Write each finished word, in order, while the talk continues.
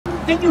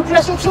Didn't you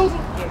dress your children?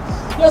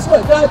 Yes. Guess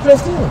what? God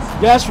dressed his.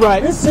 That's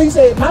right. He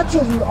said, my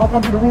children are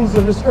going to be the rulers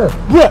of this earth.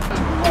 Right.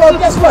 Well,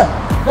 guess what?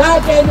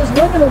 God gave his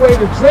women a way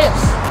to dress.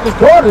 His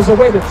daughters a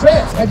way to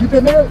dress. Have you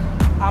been married?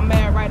 I'm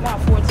married right now,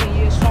 14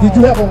 years strong. Did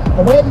you have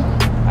a wedding?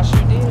 I sure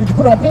did. Did you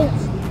put on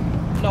pants?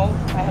 No,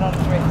 I had on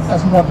a dress.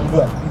 That's what you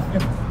want to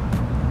do.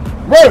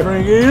 Right.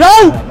 Bring it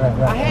out.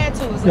 Right. I had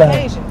to. It was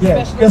occasion.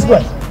 Yeah. Special Guess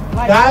what? occasion.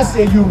 Like, God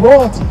said you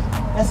royalty.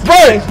 That's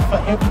Right. occasion for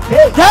every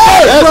day.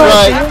 Yeah, that's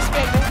right. I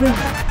respect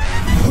that.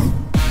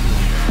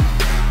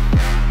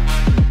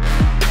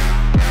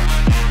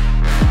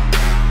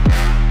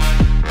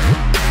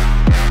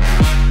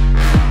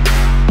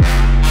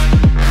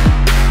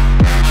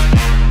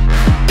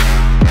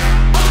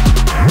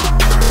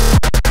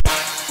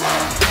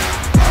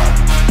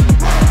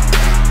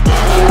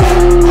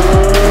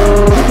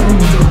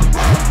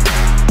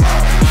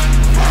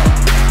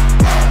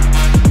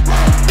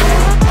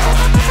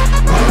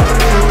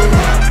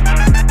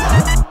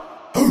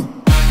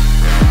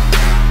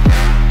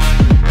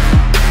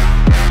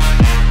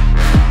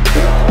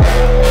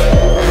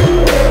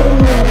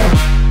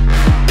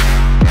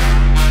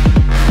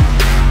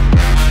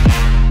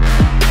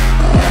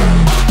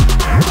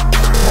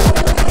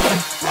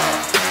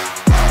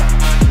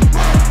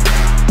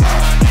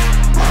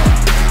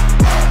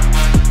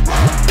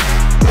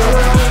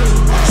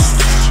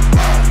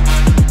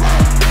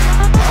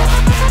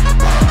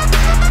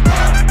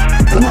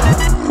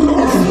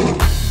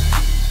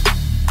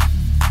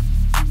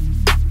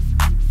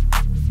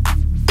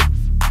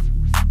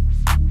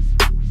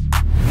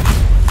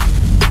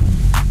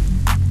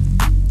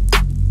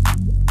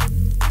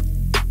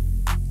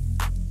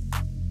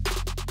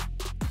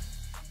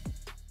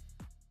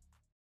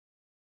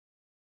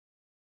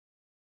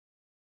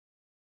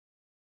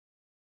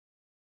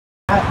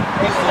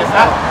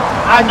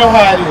 I know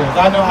how it is.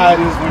 I know how it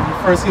is when you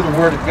first hear the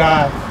word of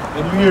God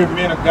and you hear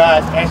men of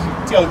God actually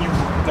telling you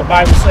what the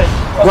Bible says.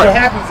 What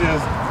happens is,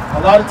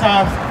 a lot of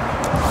times,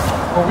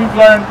 when we've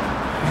learned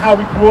how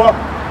we grew up,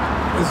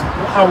 is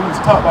how we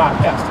was taught by our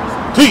pastors.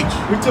 Teach.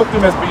 We took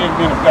them as being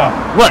men of God.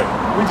 Right.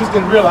 We just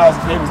didn't realize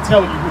they was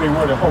telling you who they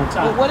were the whole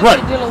time. But what if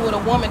you're dealing with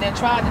a woman that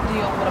tried to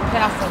deal with a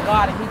pastor of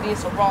God and he did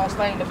some wrong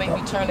thing to make me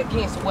turn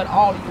against what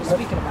all of you are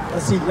speaking about?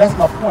 See, that's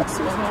my point,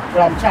 sis.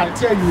 What I'm trying to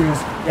tell you is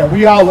that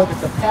we all look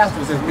at the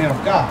pastors as men of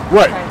God.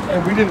 Right.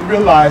 And we didn't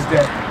realize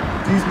that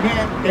these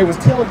men, they was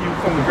telling you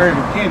from the very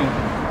beginning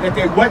that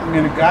they wasn't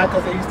men of God,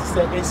 because they used to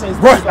say,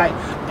 things like,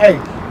 hey,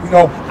 you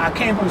know, I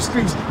came from the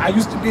streets. I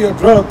used to be a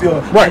drug dealer.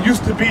 Right. I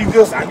used to be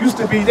this. I used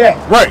to be that.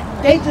 Right.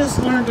 They just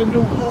learned a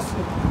new hustle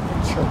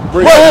in church.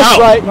 Bring it out.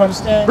 Right. You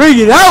understand? Bring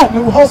it out.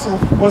 New hustle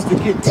was to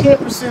get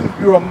 10%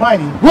 of your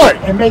money, Right,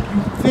 and make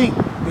you think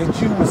that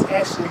you was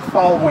actually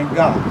following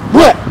God.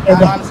 right.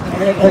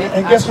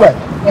 And guess what?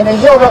 And they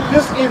held up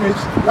this image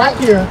right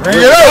here Bring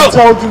it out. and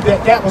told you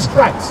that that was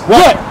Christ.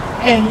 Right.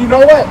 And you know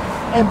what?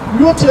 And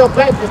you'll tell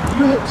black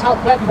people, you talk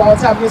black people all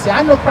the time, they say,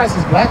 I know Christ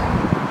is black.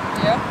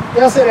 Yeah.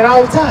 They'll say that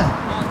all the time.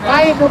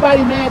 Why ain't nobody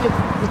mad that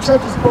the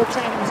church is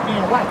portraying him as being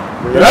white?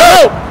 Bring it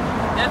out.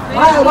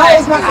 Why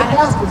is not the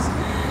pastors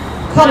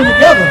coming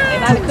together?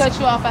 And not to cut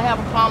you off, I have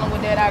a problem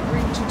with that. I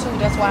agree with you too.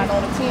 That's why I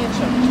don't attend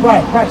church.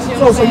 Right. You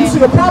see what So you I'm see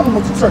the problem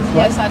with the church,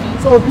 right? Yes, I do.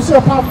 So if you see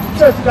a problem with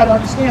the church, you got to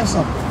understand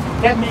something.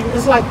 That means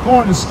it's like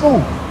going to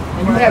school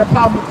and you had a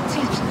problem with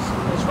the teachers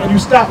and you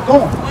stopped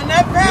going. When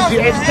that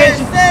pastor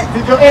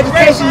Did your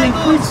education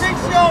increase?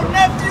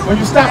 When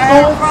you stopped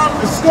going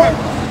to school?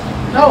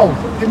 No,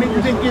 it means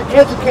you didn't get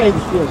educated.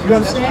 You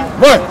understand?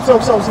 Right. So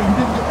you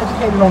didn't get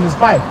educated on this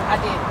Bible. I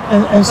did.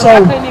 And so I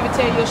couldn't even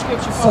tell you a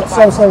scripture from the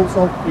Bible.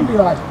 so you be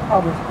like,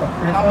 probably.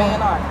 And I'm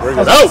being honest. Bring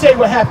Because it let me out. tell you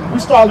what happened. We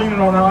start leaning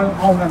on our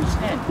own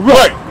understanding.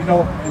 Right. You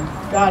know, and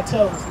God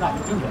tells us not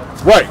to do that.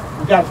 Right.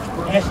 We got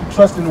to actually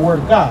trust in the Word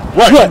of God.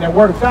 Right. And that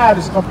Word of God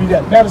is going to be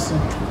that medicine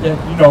that,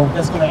 you know,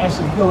 that's going to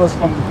actually heal us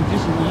from the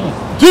condition we're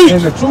in. Teach.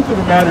 And the truth of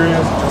the matter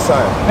is,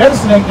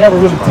 medicine ain't never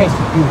really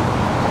tasted good.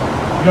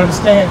 You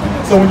understand?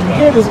 So when you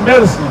hear this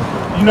medicine,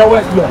 you know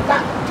what? You're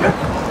like,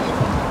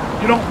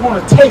 you don't want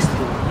to taste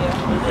it.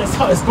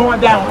 It's going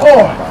down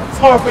hard. It's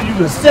hard for you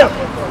to accept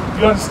it.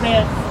 You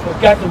understand? But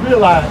you got to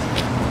realize,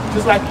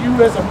 just like you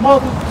as a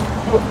mother,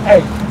 you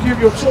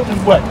give your children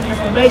what?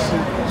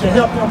 Information to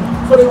help them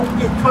so they don't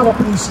get caught up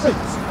in these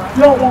streets.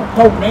 You don't want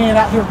no man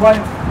out here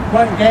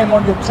running game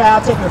on your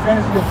child, taking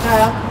advantage of your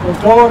child, your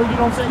daughter, you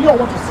know what I'm saying? You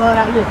don't want your son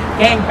out here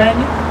gang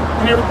banging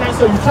and everything,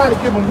 so you try to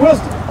give them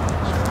wisdom.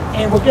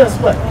 And well, guess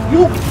what?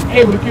 You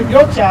able to give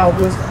your child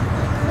wisdom.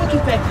 What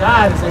do you think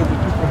God is able to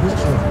do for his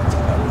children?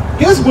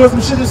 His wisdom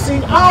should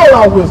exceed all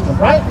our wisdom,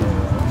 right?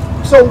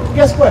 So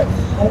guess what?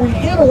 When we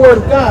hear the word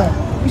of God,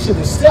 we should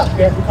accept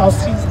that because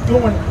he's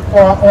doing for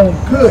our own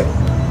good.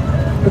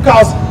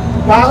 Because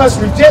by us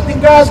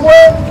rejecting God's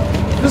word,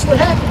 this would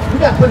happen.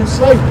 We got put in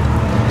slavery.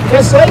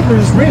 That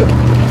slavery is real.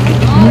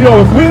 You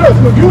know,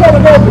 if you want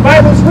to know if the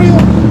Bible is real,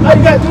 all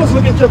you got to do is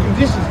look at your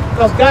conditions,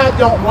 because God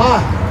don't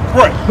lie.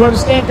 Right. You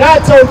understand?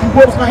 God told you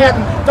what was going to happen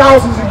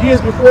thousands of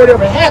years before it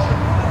ever happened.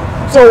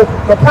 So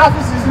the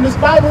prophecies in this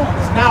Bible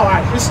is now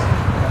our history.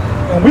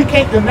 And we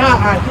can't deny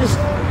our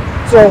history.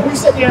 So we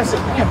sit there and say,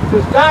 man,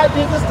 because God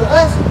did this to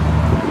us,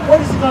 what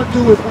is he going to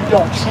do if we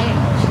don't change?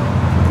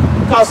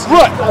 Because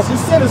he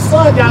sent his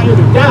son down here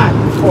to die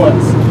for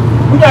us.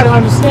 We got to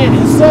understand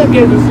his son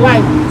gave his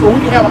life so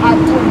we can have an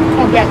opportunity to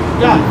come back to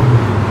God.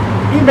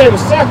 He made a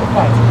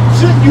sacrifice.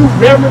 Shouldn't you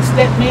reverence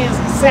that man's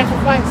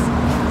sacrifice?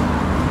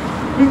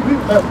 You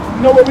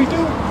know what we do?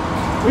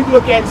 We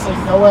look at it and say,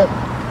 you know what?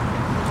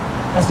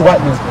 That's the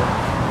white man's book.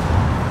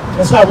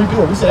 That's how we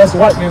do it. We say that's the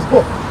white man's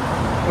book.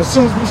 As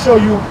soon as we show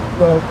you,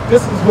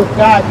 this is what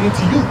God did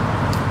to you.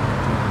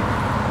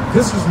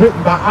 This was written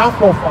by our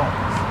forefathers.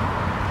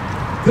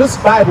 This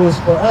Bible is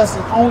for us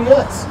and only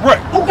us. Right.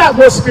 Who got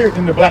more spirit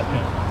than the black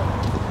man?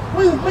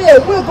 We'll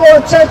go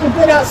to church and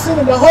been out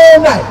singing the whole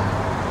night.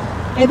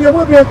 And then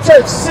we'll be in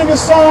church singing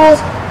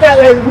songs.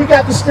 We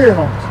got the spirit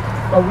on us.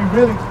 But we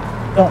really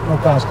don't know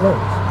God's words.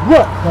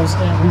 Right. You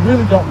understand? We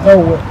really don't know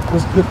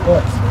what's good for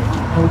us.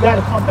 And we got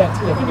to come back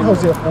to that. Give me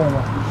Hosea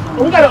 4:1.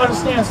 And we got to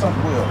understand something.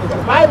 If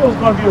the Bible is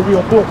going to be a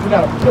real book, we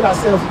got to put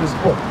ourselves in this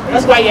book.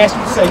 That's why he asked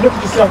you to say, look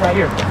at yourself right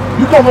here.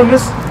 You come from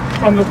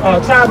the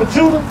tribe of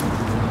Judah.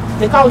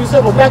 They call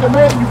yourself a black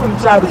American. You from the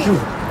tribe of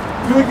Judah.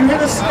 You hear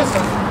this?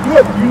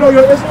 You know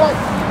you're Israelite.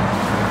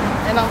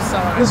 And I'm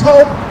sorry. This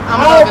whole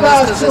all loving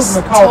God's this children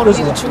are called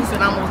totally the Israelites. truth,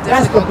 and I'm most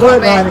That's the definitely gonna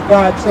come bloodline back that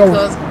God chose.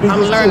 because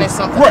I'm learning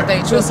something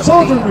today. The Just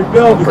children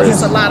rebelled because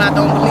against it's a lot I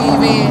don't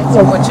believe in,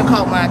 but you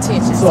caught my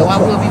attention, so I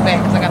will be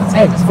back because I got to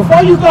Hey, take this.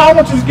 before you go, I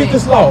want you to get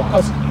this law,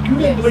 because you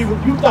didn't believe it.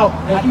 You thought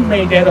that he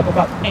made that up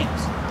about the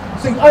pants.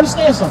 See,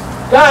 understand something.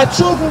 God's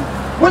children,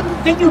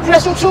 didn't you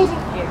dress your children?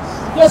 Yes.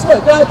 Guess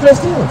what? God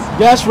dressed his.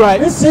 That's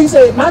right. He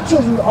said, my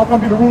children are going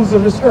to be the rulers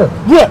of this earth.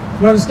 Yeah.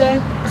 You understand?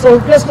 So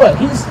guess what?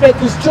 He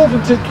expects his children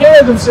to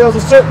carry themselves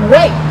a certain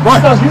way. Right.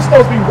 Because you're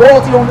supposed to be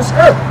royalty on this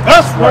earth.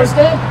 That's You right.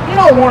 understand? You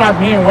don't want our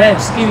men wearing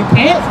skinny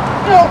pants.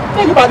 You know,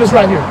 think about this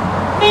right here.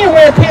 Men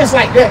wearing pants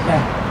like that now.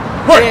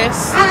 Right.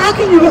 Yes. How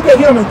can you look at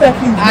him and think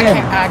he's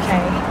manly? I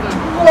can't.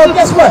 Well,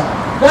 guess what?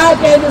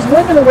 God gave his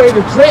women a way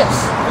to dress.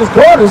 His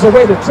daughters a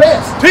way to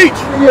dress. Teach.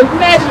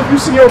 Imagine if you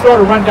see your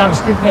daughter run down the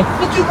street naked.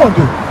 What you gonna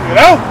do? You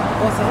know?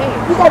 What's ahead?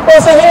 You gonna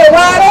bust her head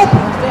wide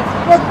open?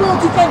 What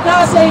don't you think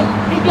God said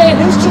he gave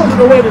his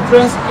children a way to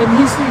dress, and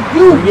he see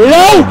you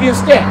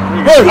against that?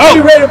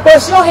 You ready to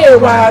bust your head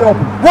wide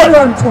open?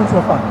 Deuteronomy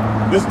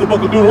 24:5. This is the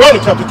book of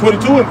Deuteronomy, chapter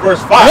 22 and verse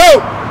 5.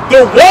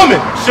 The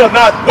woman shall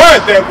not wear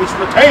that which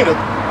pertaineth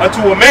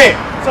unto a man.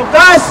 So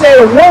God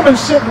said a woman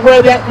shouldn't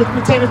wear that which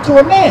pertaineth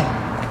to a man.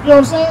 You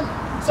know what I'm saying?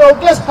 So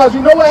guess because you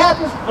know what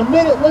happens? The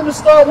minute women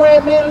start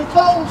wearing manly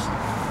clothes,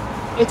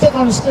 they take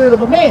on the spirit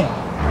of a man.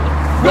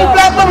 Do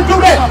black women do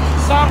that?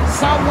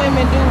 Some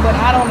women do, but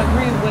I don't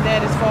agree with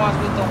that as far as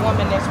with the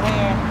woman that's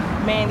wearing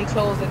manly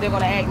clothes that they're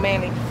gonna act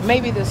manly.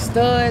 Maybe the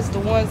studs, the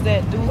ones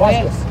that do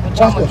that, which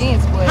I'm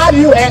against. But how do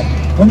you act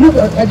when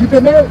have you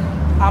been married?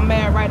 I'm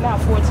married right now,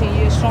 14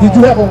 years strong. Did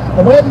you have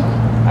a wedding?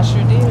 I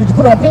sure did. Did you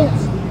put on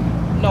pants?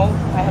 No,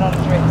 I had on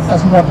a dress.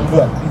 That's what I'm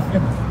doing.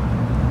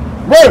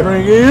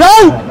 Bring it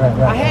out.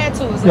 I had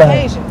to. It's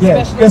occasion.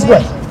 Yeah. Special Guess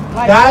what? occasion.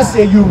 Like, God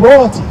said you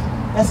royalty.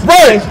 That's the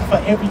occasion for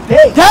every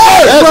day.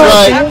 That's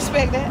right. I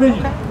respect that. Okay.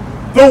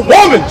 The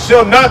woman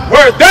shall not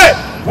wear that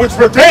which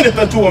pertaineth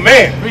unto a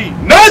man.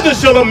 Neither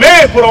shall a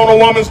man put on a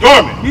woman's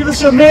garment. Neither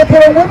should men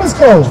put on women's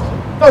clothes.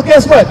 So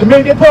guess what? The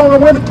minute they put on the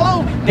women's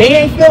clothes, they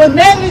ain't feeling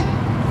manly.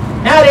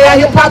 Now they out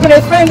here popping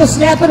their fingers,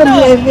 snapping them.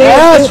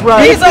 That's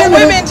right. These are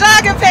women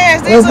jogging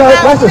pants. These are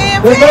not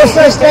men There's no pants.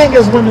 such thing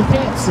as women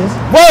pants, sis.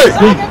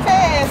 Jogging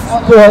pants.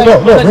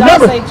 Look, But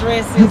remember, y'all say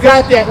dresses, you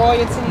got that.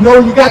 royalty. No,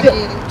 you got I that.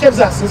 get it. Check this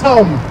out, sis. How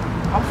old are you?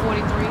 I'm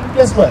 43.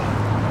 Guess what?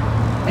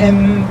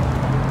 And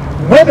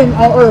women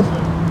on earth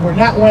were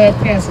not wearing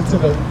pants until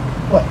the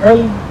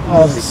early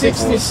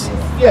 60s.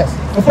 Yes.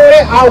 Before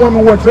that, all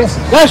women wore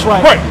dresses. That's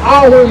right. Right.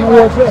 All women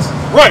wore dresses.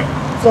 Right.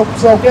 So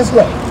guess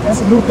what? That's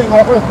a new thing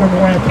on earth, women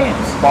wearing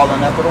pants.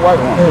 Falling after the white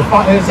one.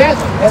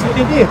 Exactly. That's what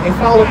they did. They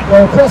followed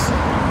the oppressor.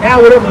 Now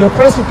whatever the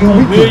oppressor do,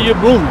 we do.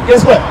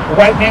 Guess what? The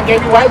white man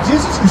gave you white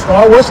Jesus. You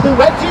start worshiping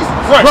white Jesus.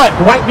 Right.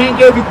 The white man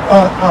gave you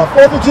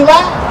 4th of July.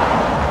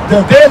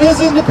 The day of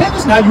his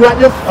independence. Now you out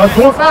there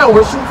doing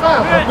fireworks, shooting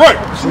fireworks. Right.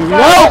 Shooting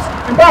fireworks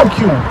and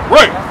barbecuing.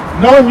 Right.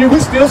 Knowing we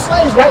still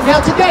slaves right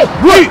now today.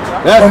 Right.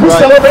 That's And we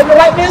right. celebrating the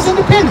white man's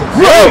independence.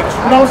 Right.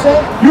 You know what I'm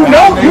saying?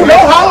 You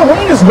know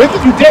Halloween is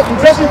wicked. You dress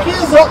your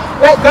kids up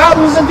like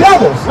goblins and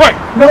devils. Right.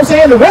 You know what I'm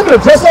saying? The women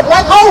are dressed up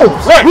like hoes.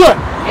 Right. Right.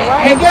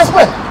 And guess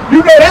what? You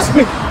know that's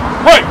wicked.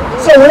 Right.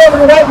 So whatever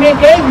the white man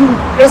gave you,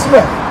 guess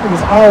what? It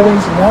was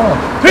always wrong.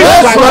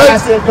 That's why right. I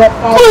said don't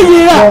follow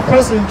the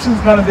oppressor and choose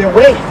none of their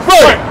ways.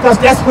 Right. Because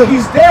that's what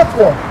he's there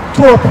for,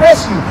 to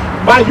oppress you.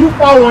 By you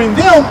following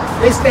them,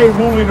 they stay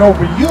ruling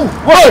over you.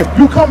 Right.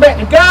 You come back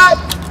to God,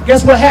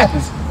 guess what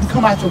happens? You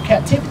come out your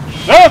captivity.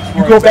 That's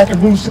You right. go back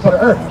and rulership of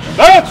the earth.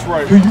 That's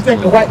right. Do you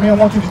think the white man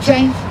wants you to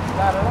change?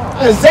 Not at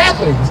all.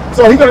 Exactly.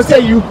 So he's gonna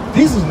tell you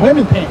these is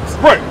women pants.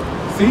 Right.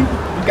 See,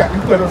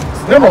 you put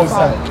them on the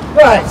side.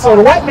 Right. So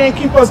the white man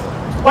keep us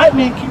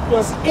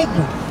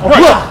ignorant of Right.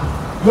 God.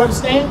 You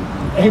understand?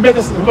 And he make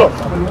us look.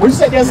 When you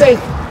sit there and say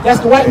that's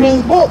the white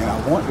man's book,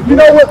 you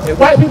know what?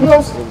 White people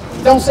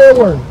don't say a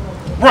word.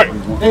 Right.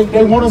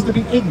 They want us to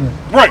be ignorant.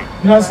 Right.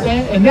 You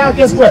understand? And now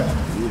guess what?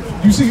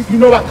 You see, you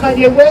know about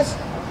Kanye West,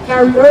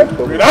 Kyrie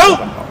Irving? You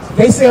know?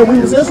 They said we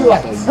was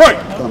Israelites. Right.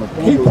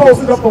 He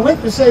posted up a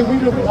link to say we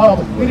the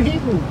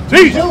Hebrews,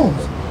 Jeez.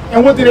 Jews.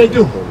 And what did they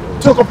do?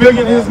 Took $1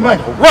 billion of his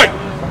money. Right.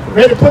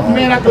 Ready to put the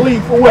man out the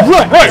league for what?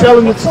 Right.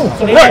 Telling the truth.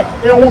 So they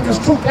don't want this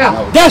truth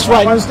out. That's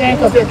right. You understand?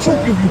 Because that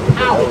truth gives you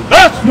power.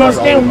 That's You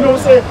understand? You know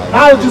what I'm saying?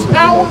 Knowledge is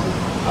power.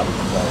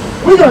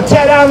 We're going to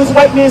tear down this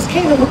white man's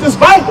kingdom with this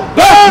Bible.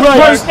 That's right.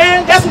 You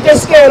understand? That's what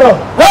they're scared of.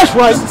 That's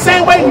right. It's the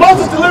same way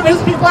Moses delivered his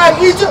people out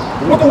of Egypt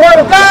with the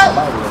word of God.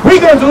 We're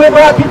going to deliver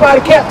our people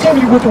out of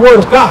captivity with the word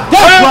of God.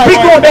 That's right.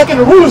 We're going back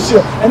into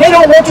rulership. And they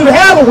don't want you to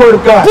have the word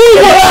of God. They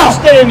want you to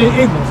stay in the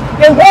ignorance.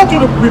 They want you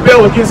to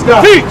rebel against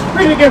God. Teach.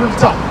 Read it again from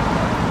the top.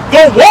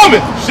 The woman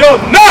shall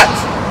not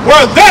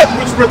wear that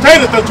which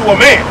pertaineth unto a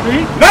man.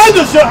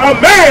 Neither shall a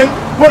man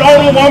put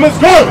on a woman's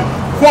garment.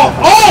 For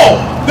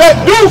all that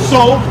do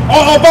so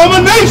are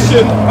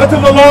abomination unto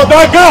the Lord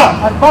thy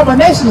God.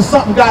 Abomination is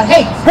something God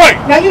hates. Right.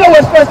 Now, you know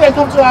what's first thing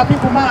comes to our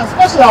people's minds,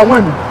 especially our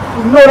women.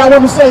 You know what our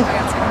women say?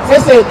 They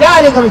say,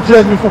 God ain't going to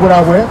judge me for what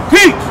I wear.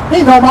 Teach.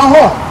 He know my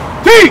heart.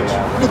 Teach.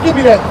 Just give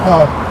me that.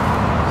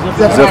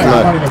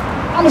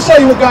 I'm going to show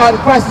you what God,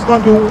 Christ is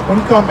going to do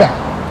when he come back.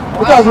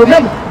 Because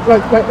remember,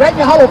 right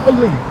now, hold on for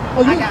you.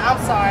 I'm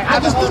sorry.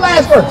 I just do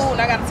last verse.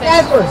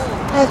 Last verse.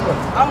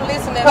 I'm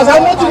listening. Because I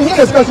want you to hear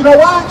this, because you know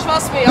why?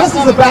 Trust me. This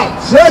is about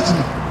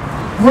judgment.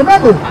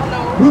 Remember,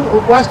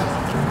 watch this.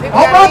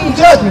 I'm not from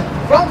judgment.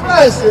 From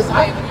blood, sis.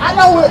 I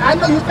know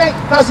you think,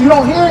 because you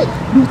don't hear it,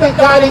 you think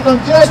God ain't going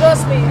to judge you.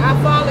 Trust me, I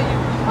follow you.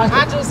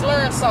 I just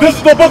learned something. This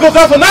is the book of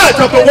Zephaniah,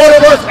 chapter 1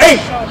 and verse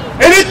 8.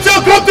 And it shall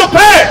come to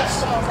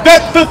pass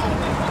that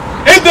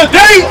in the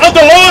day of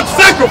the Lord's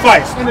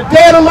sacrifice. In the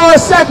day of the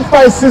Lord's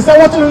sacrifice, sis, I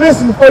want you to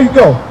listen before you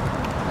go.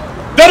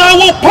 That I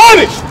will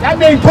punish That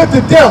means put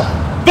to death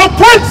the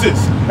princes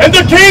and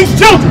the king's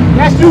children.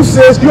 That's you,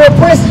 sis. You're a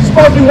prince. You're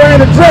supposed to be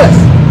wearing a dress.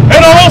 And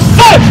all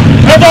such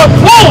as are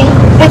clothed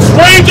with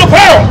strange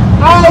apparel.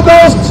 All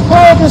those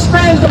clothes with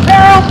strange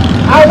apparel,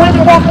 our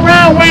women walk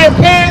around wearing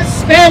pants,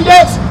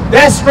 spandex,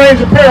 that's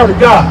strange apparel to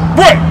God.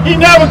 Right. He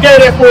never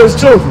gave that for his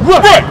children.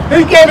 Right.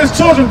 He gave his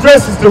children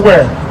dresses to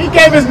wear. He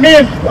gave his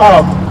men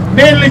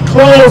manly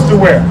clothes to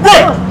wear.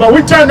 Right. But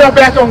we turned our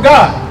back on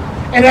God.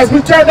 And as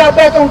we turned our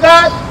back on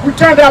God, we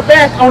turned our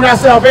back on our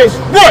salvation.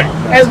 Right.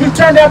 As we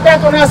turned our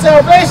back on our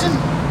salvation,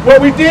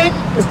 what we did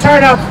is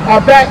turn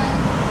our back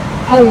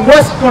on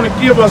what's going to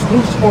give us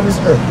roots on this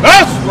earth.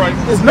 That's right.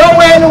 There's no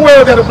way in the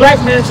world that a black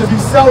man should be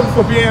selling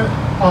for being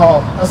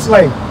a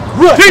slave.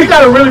 Right. You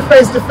got to really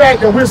face the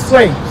fact that we're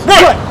slaves.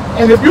 Right.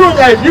 And if you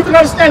can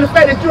understand the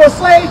fact that you're a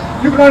slave,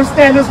 you can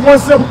understand this one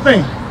simple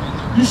thing.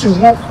 You should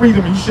want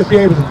freedom and you should be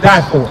able to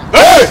die for it.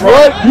 That's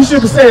right. You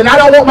should be saying, I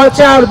don't want my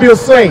child to be a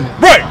slave.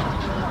 Right.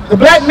 The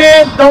black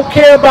man don't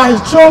care about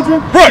his children.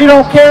 Right. He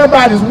don't care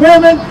about his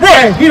women.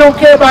 Right. And he don't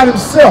care about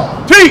himself.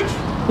 Teach.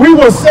 We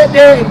will sit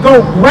there and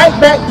go right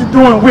back to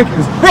doing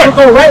wickedness. Right.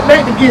 We'll go right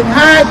back to getting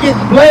high,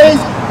 getting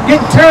blazed,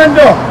 getting turned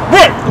up.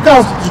 Right.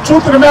 Because the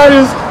truth of the matter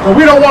is that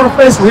we don't want to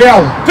face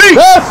reality. Teach.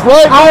 That's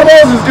right. All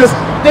those is just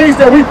things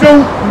that we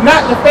do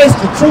not to face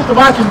the truth of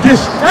our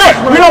condition. Right.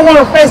 We don't want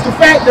to face the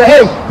fact that,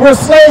 hey, we're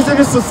slaves in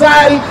this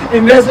society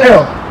and there's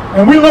hell.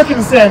 And we look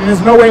and say,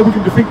 there's no way we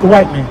can defeat the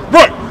white man.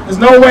 Right. There's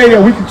no way that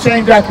we can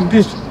change our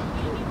condition.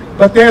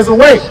 But there's a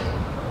way.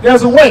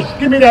 There's a way.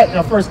 Give me that in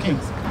 1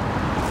 Kings.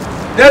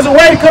 There's a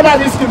way to come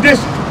out of this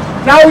condition.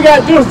 Now all we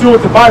got to do is do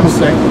what the Bible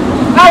says.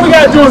 All we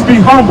got to do is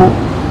be humble.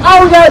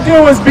 All we got to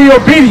do is be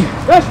obedient.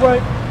 That's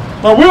right.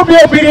 But we'll be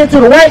obedient to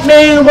the white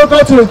man. We'll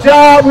go to his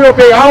job. We'll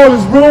obey all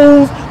his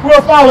rules.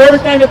 We'll follow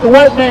everything that the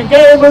white man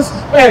gave us.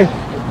 Hey,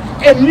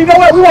 and you know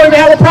what? We won't even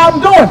have a problem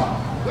doing it.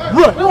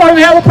 Right. We won't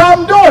even have a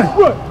problem doing it.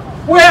 Right.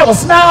 We'll have a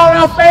smile on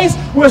our face.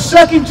 We'll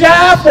shuck and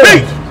jive for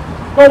it.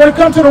 But when it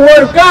comes to the word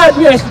of God,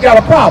 we actually got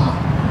a problem.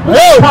 We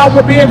got a problem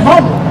with being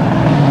humble.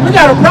 We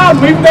got a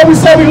problem even though we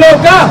say we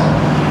love God.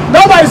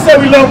 Nobody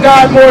said we love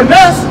God more than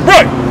us.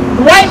 Right.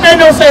 The white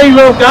man don't say he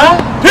love God.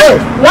 Yeah.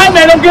 The white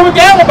man don't give a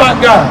damn about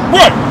God.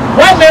 Right.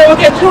 White man look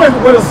at you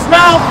with a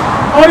smile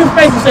on his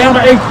face and say, I'm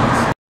an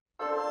atheist.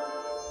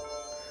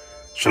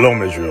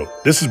 Shalom, Israel.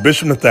 This is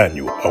Bishop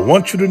Nathaniel. I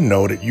want you to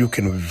know that you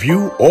can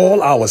view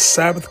all our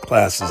Sabbath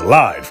classes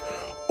live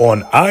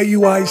on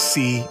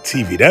IUIC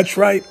TV. That's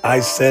right,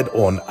 I said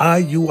on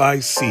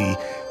IUIC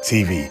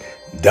TV.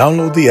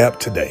 Download the app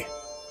today.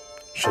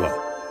 Shalom.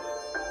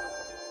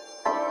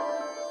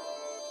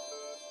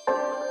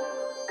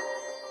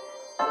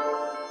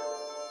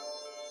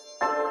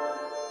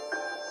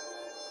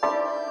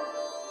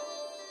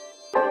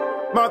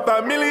 My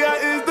familia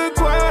is the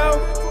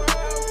 12.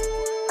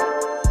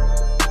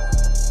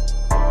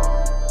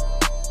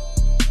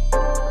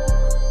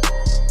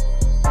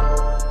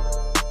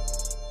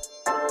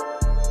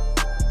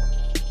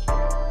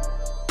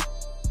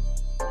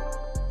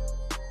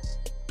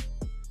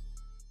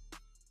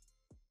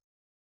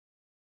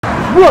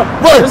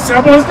 Right. As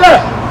simple as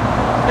that.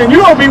 And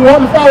you're going to be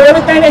wanting to follow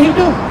everything that he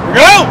do.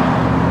 Go.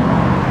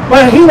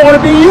 But he want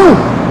to be you.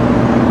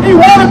 He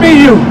want to be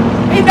you.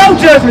 He no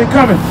judgment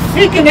coming.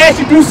 He can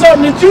actually do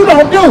something that you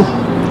don't do.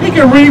 He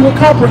can read with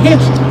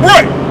comprehension.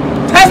 Right.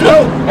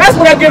 That's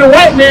what I get a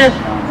white man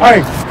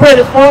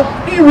credit for.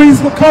 He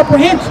reads with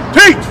comprehension.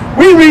 Teach.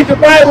 We read the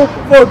Bible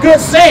for a good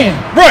saying.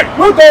 Right.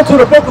 We'll go to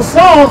the book of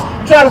Psalms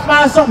and try to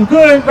find something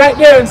good right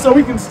there, and so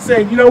we can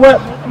say, you know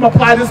what, I'm going to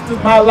apply this to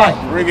my life.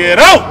 Bring it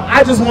out.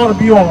 I just want to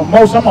be on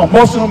emotion. I'm an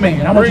emotional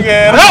man. Bring it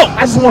out.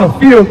 I just want to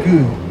feel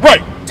good.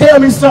 Right. Tell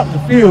me something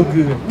to feel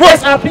good. Right.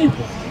 That's our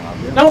people.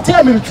 Don't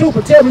tell me the truth,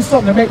 but tell me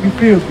something to make me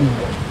feel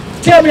good.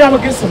 Tell me I'm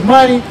going to get some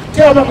money.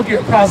 Tell me I'm going to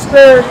get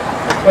prosperity.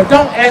 But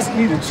don't ask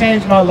me to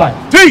change my life.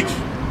 Teach.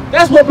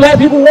 That's what black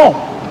people want.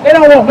 They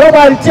don't want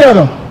nobody to tell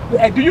them.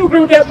 Hey, do you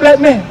agree with that, black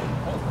man?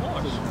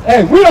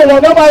 Hey, we don't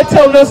want nobody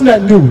telling us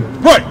nothing, do we?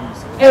 Right.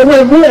 And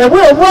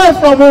we'll run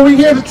from when we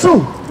hear the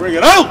truth. Bring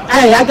it out.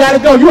 Hey, I got to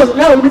go.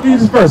 Let me do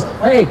this first.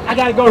 Hey, I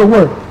got to go to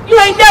work. You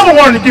ain't never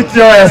wanted to get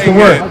your ass to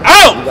work.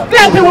 Out.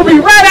 Black people be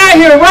right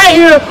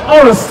here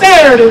on a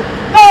Saturday.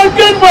 No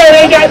good way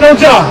they ain't got no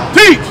job.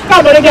 Teach.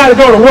 No, but they got to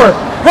go to work.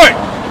 Right.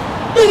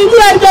 Nigga, you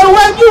had to go to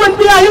work, you wouldn't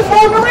be out here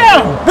fooling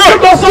around. Right.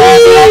 You go so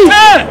all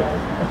time.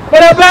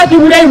 But our black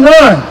people, they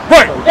run.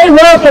 Right. They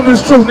run from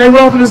this truth. They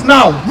run from this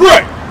knowledge.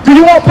 Right. Do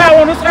you want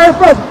power on this earth,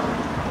 brother?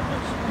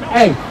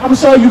 Hey, I'm going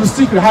to show you the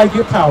secret of how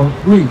you get power.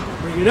 Read.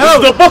 This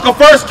is the book of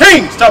 1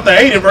 Kings, chapter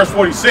 8 and verse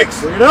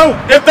 46.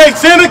 If they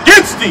sin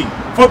against thee,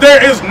 for there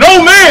is no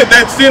man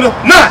that sinneth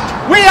not.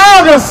 We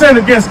all gonna sin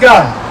against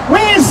God. We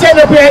ain't sitting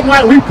up here acting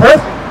like we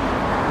perfect.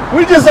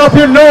 We just up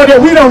here knowing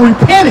that we don't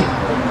repent it.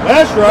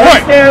 That's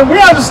right. And we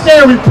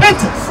understand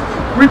repentance.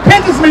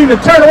 Repentance means to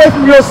turn away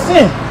from your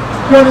sin.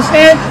 You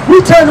understand?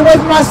 We turn away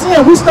from our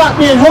sin. We stop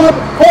being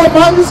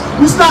whoremongers.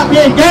 We stop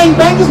being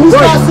gangbangers. We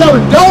start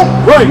selling dope.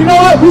 Right. You know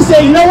what? We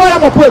say, you know what?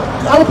 I'm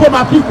gonna put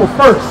my people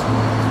first.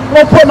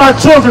 I'm gonna put my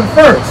children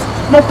first.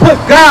 I'm gonna put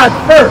God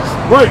first.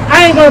 Right.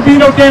 I ain't gonna be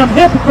no damn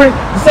hypocrite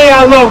and say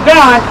I love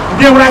God, and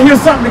then when I hear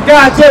something that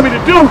God tell me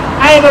to do,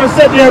 I ain't gonna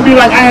sit there and be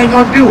like, I ain't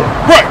gonna do it.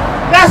 Right.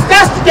 That's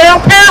the damn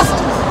pastors.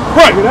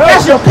 Right.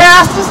 That's your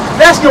pastors.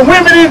 That's your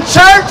women in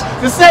church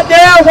that sit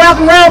there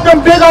walking around with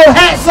them big old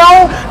hats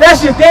on.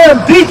 That's your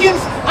damn deacons.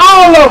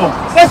 All of them.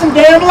 That's some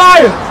damn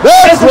liars.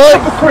 That's some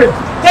hypocrites.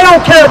 They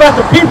don't care about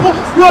the people.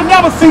 You'll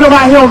never see them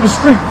out here on the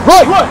street.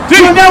 Right.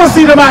 You'll never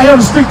see them out here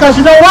on the street because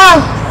you know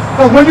why?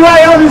 Because when you're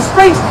out here on these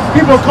streets,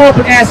 people come up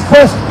and ask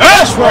questions.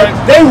 That's right.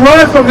 They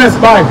run from this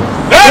Bible.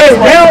 They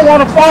don't want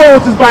to follow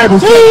what this Bible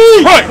says.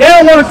 Right. They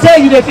don't want to tell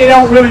you that they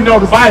don't really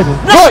know the Bible.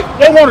 Right.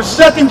 They want to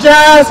shuck and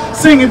jive,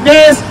 sing and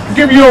dance, and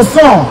give you a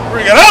song.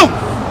 Bring it out.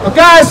 But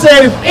God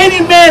said, if any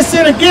man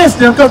sin against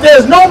them, because there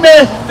is no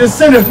man that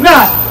sinneth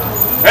not.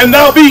 And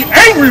thou be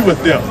angry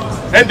with them,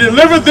 and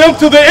deliver them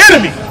to the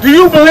enemy. Do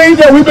you believe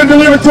that we've been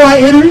delivered to our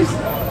enemies?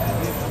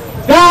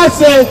 God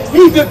said,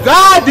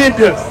 God did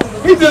this.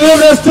 He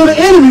delivered us to the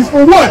enemies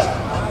for what?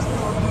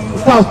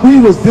 Because we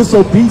was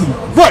disobedient.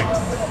 Right.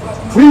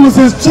 We was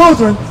his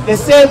children that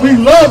said we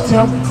loved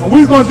him and we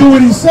was going to do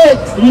what he said.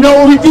 And you know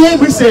what we did?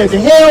 We said, to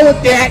hell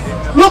with that.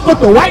 Look what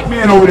the white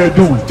man over there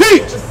doing.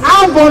 Teach.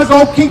 I'm going to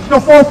go keep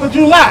the 4th of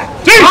July.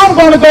 Teach. I'm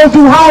going to go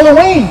do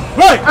Halloween.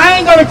 Right. I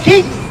ain't going to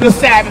keep the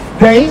Sabbath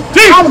day.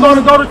 Teach. I'm going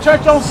to go to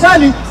church on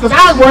Sunday because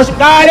I worship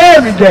God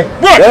every day.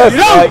 Right. You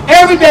know,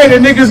 every day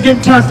the niggas getting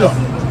turned up.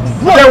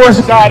 Right. They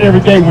worship God every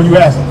day when you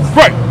ask them.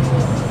 Right.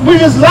 We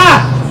just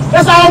lie.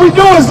 That's all we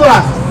do is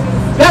lie.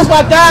 That's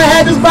why God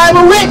had this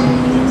Bible written.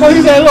 So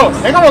he said, look,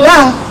 they're going to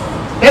lie.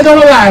 They're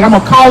going to lie, and I'm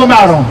going to call them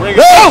out on them. Right.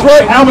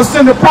 And I'm going to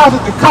send the prophet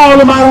to call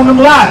them out on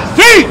them lies.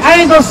 Teach. I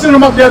ain't going to send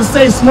them up there to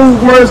say smooth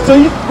words to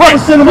you. I'm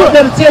going to send them up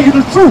there to tell you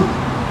the truth.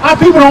 Our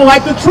people don't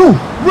like the truth.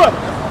 Right.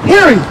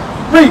 Period.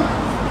 Read.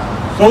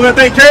 So that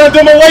they carried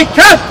them away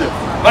captive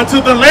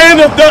unto the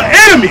land of the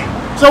enemy.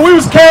 So we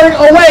was carried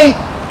away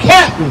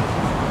captive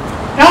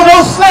on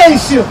those slave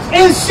ships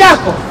in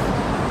shackles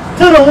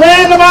to the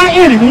land of our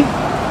enemy,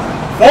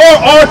 Far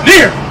or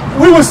near.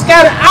 we were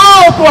scattered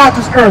all throughout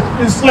this earth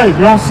in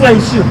slavery, on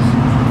slave ships.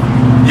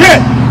 Yet,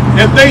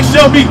 if they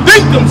shall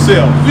bethink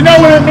themselves. You know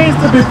what it means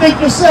to bethink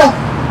yourself?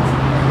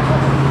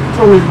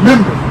 To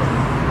remember.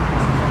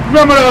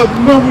 Remember the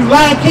movie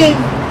Lion King?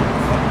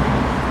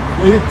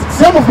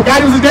 Simba forgot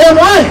he was a damn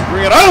lion.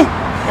 Bring it out.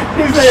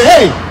 He said,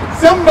 hey,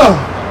 Simba.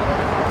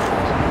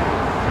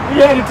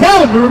 You had to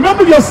tell him to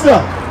remember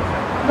yourself.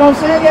 You know what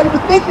I'm saying? You had to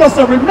bethink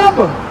yourself.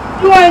 Remember,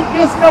 you ain't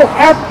just no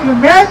African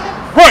American.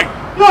 Right.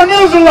 You're an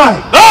Israelite.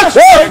 That's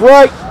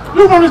right.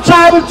 You're from the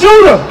tribe of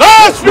Judah.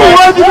 That's You're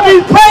right. worthy to be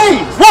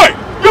praised. Right.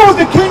 You was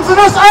the kings of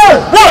this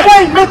earth. Right. You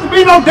ain't meant to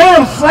be no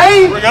damn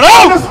slave Bring it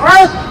out. on this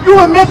earth. You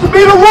were meant to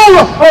be the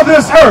ruler of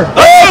this earth.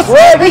 That's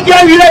right. He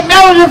gave you that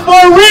knowledge for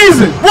a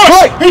reason.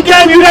 Right. He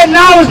gave you that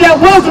knowledge, that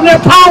wisdom,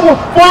 that power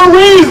for a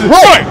reason.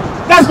 Right.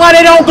 That's why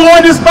they don't go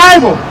in this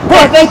Bible.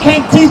 Right. They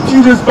can't teach you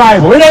this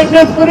Bible. It ain't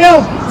meant for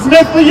them. It's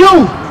meant for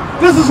you.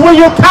 This is where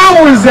your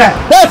power is at.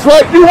 That's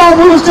right. You want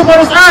rulership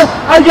on this earth,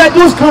 all you gotta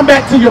do is come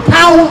back to your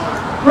power,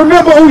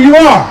 Remember who you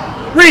are.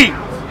 Read.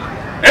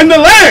 In the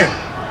land,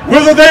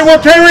 whither they were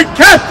carried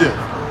captive,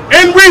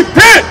 and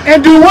repent.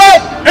 And do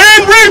what?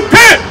 And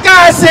repent.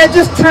 God said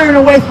just turn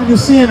away from your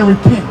sin and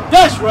repent.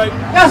 That's right.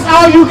 That's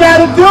all you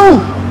got to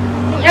do.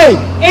 Hey,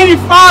 any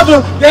father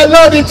that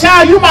loved their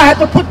child, you might have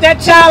to put that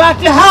child out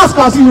your house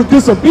because he was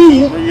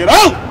disobedient. Bring it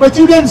out. But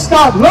you didn't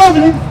stop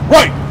loving him.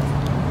 Right.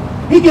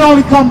 He can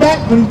only come back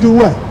when he do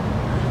what?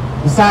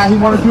 Decide he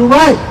want to do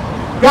right.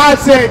 God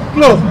said,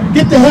 look,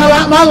 get the hell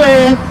out of my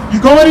land.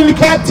 You're going into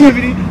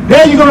captivity.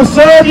 There you're going to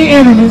serve your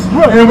enemies.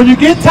 And when you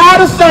get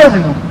tired of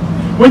serving them,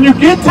 when you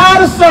get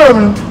tired of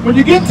serving them, when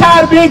you get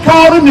tired of being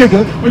called a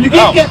nigga, when you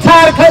get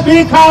tired of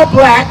being called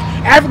black,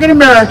 African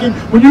American,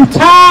 when you're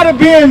tired of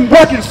being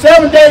working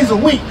 7 days a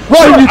week,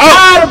 when you're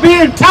tired of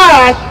being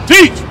tired,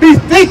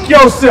 bethink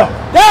yourself.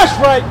 That's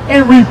right.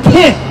 And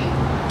repent.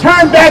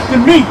 Turn back to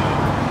me.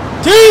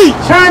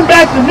 Turn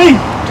back to me.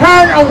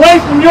 Turn away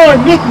from your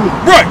iniquity.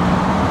 Right.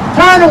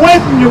 Turn away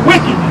from your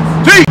wickedness.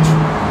 Teach.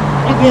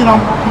 And then I'm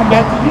going to come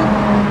back to you.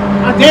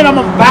 And then I'm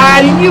going to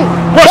abide in you.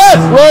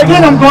 That's right.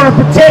 Then I'm going to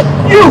protect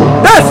you.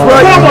 That's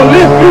right. Then I'm going to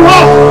lift you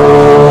up.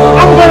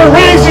 I'm going to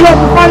raise you up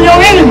in front of your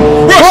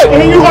enemies. Right.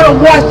 And you're going to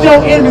watch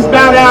your enemies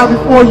bow down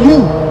before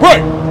you.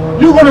 Right.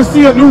 You're going to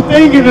see a new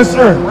thing in this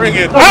earth. Bring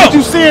it What out.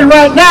 you're seeing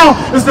right now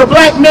is the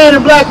black man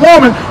and black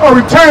woman are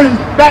returning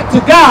back to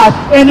God,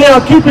 and they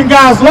are keeping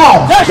God's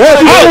law. That's What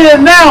right. you're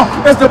seeing now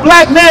is the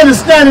black man is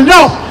standing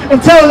up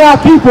and telling our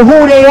people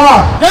who they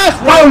are. That's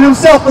right. Calling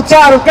himself a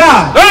child of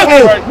God. That's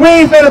Hey, right. we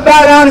ain't finna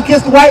bow down and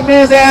kiss the white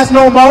man's ass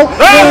no more.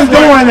 We That's ain't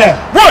doing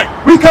that. Right.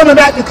 We coming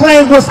back to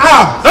claim what's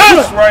ours.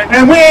 That's right.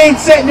 And we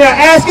ain't sitting there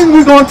asking,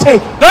 we're going to take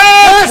it.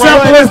 That's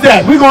Simple right. as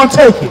that. We're going to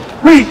take it.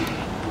 Read.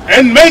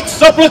 And make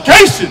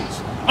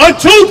supplications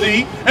unto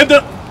thee, and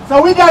the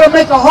So we got to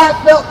make a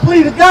heartfelt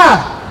plea to God.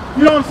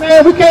 You know what I'm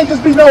saying? We can't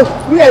just be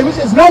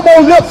it's no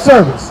more lip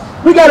service.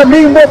 We got to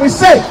mean what we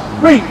say.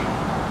 Read.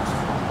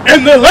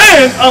 in the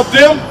land of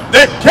them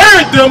that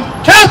carried them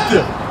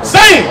captive,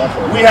 saying,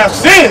 we have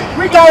sinned.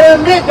 We got to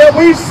admit that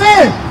we've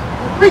sinned.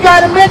 We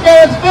got to admit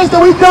that the things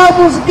that we've done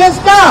was against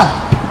God.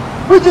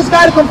 We just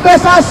got to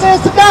confess our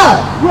sins to God.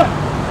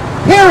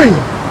 Period.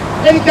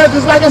 And because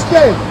just like I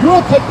said,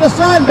 you'll take your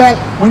son back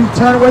when you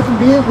turn away from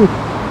being with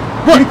you.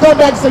 When you come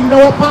back and say, you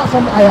know what, Pops,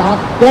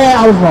 Dad,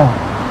 I was wrong.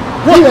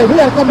 We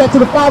got to come back to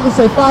the Father and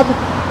say, Father,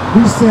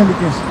 we sinned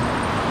against you.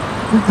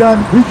 We've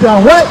done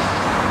what?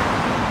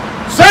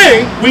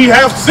 Saying, we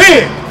have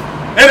sinned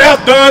and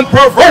have done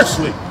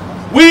perversely.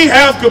 We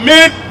have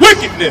committed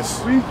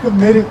wickedness. We've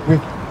committed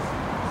wickedness.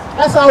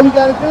 That's all we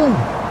got to do.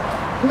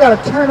 We got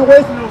to turn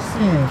away from those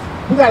sins.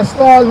 We got to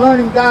start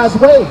learning God's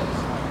ways.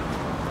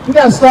 We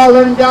got to start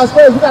learning God's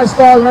ways. We got to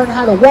start learning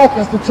how to walk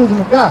as the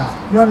children of God.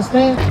 You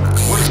understand?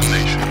 What is the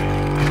nation?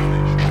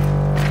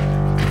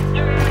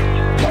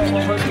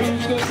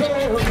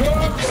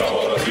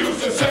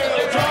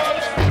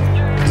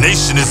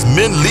 Nation is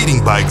men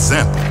leading by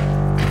example.